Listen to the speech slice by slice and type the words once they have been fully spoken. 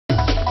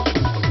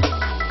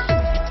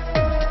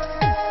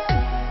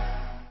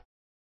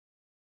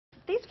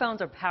Phones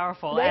are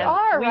powerful. They as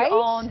are, we right?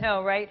 all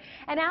know, right?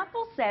 And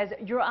Apple says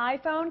your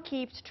iPhone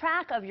keeps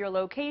track of your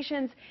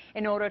locations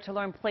in order to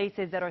learn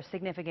places that are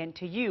significant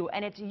to you.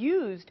 And it's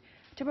used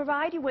to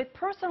provide you with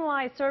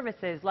personalized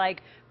services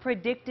like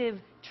predictive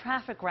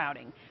traffic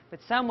routing. But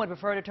some would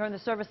prefer to turn the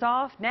service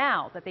off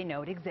now that they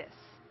know it exists.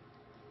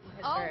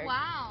 Oh,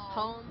 wow.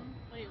 Home.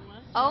 Wait,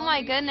 what? Oh,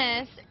 my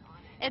goodness.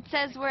 It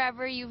says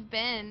wherever you've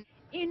been.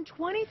 In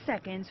 20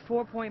 seconds,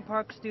 4-Point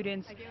Park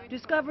students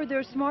discovered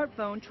their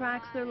smartphone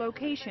tracks their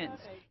locations,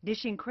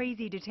 dishing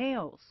crazy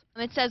details.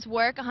 It says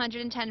work,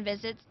 110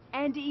 visits.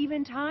 And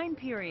even time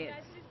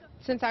periods.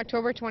 Since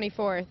October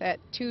 24th at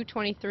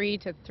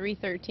 2:23 to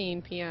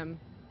 3:13 p.m.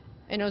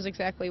 It knows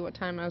exactly what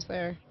time I was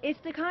there.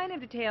 It's the kind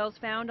of details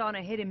found on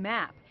a hidden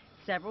map,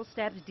 several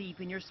steps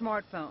deep in your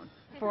smartphone.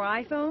 For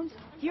iPhones,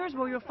 here's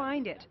where you'll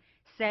find it.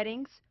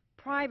 Settings,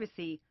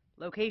 privacy,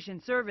 location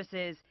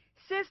services,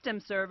 system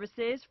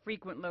services,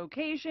 frequent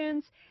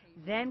locations.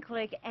 Then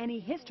click any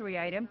history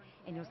item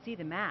and you'll see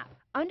the map.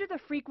 Under the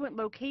frequent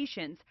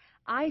locations,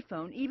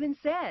 iPhone even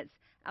says,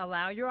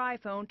 allow your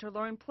iPhone to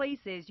learn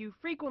places you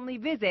frequently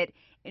visit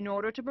in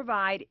order to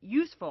provide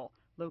useful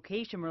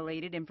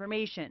location-related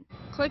information.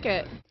 Click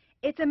it.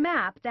 It's a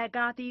map that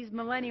got these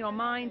millennial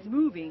minds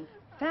moving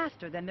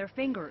faster than their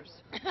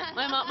fingers.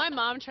 My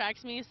mom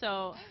tracks me,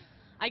 so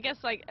I guess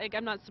like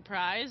I'm not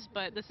surprised,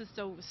 but this is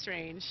so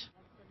strange.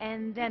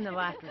 And then the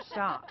laughter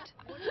stopped.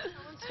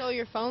 Stole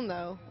your phone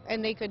though,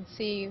 and they could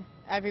see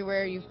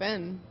everywhere you've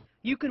been.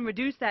 You can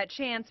reduce that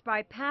chance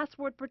by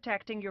password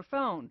protecting your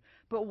phone.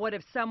 But what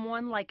if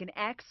someone like an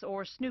ex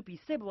or Snoopy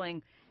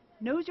sibling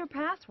knows your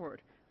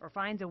password or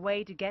finds a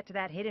way to get to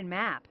that hidden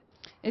map?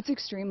 It's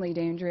extremely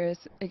dangerous,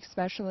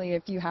 especially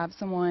if you have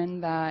someone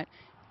that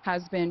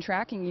has been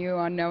tracking you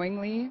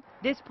unknowingly.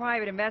 This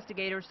private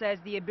investigator says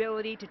the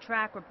ability to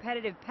track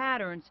repetitive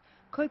patterns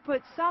could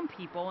put some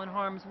people in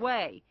harm's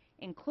way,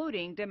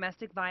 including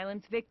domestic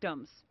violence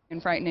victims.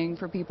 And frightening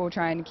for people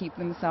trying to keep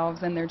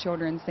themselves and their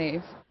children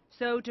safe.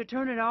 So to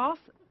turn it off,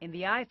 in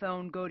the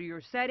iPhone, go to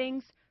your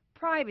settings,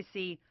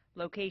 privacy,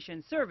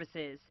 location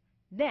services,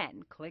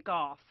 then click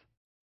off.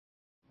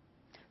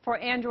 For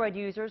Android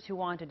users who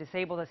want to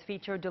disable this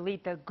feature,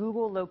 delete the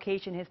Google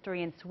location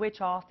history and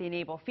switch off the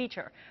enable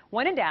feature.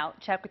 When in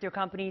doubt, check with your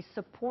company's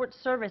support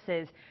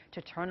services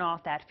to turn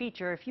off that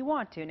feature if you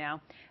want to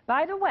now.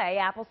 By the way,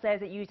 Apple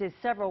says it uses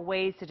several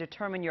ways to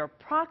determine your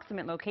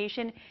approximate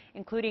location,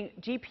 including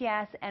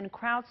GPS and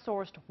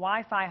crowdsourced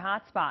Wi-Fi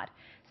hotspot.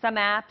 Some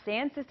apps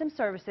and system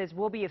services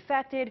will be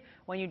affected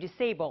when you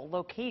disable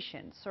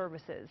location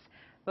services.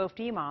 Both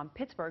Imam,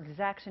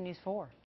 Pittsburgh's Action News 4.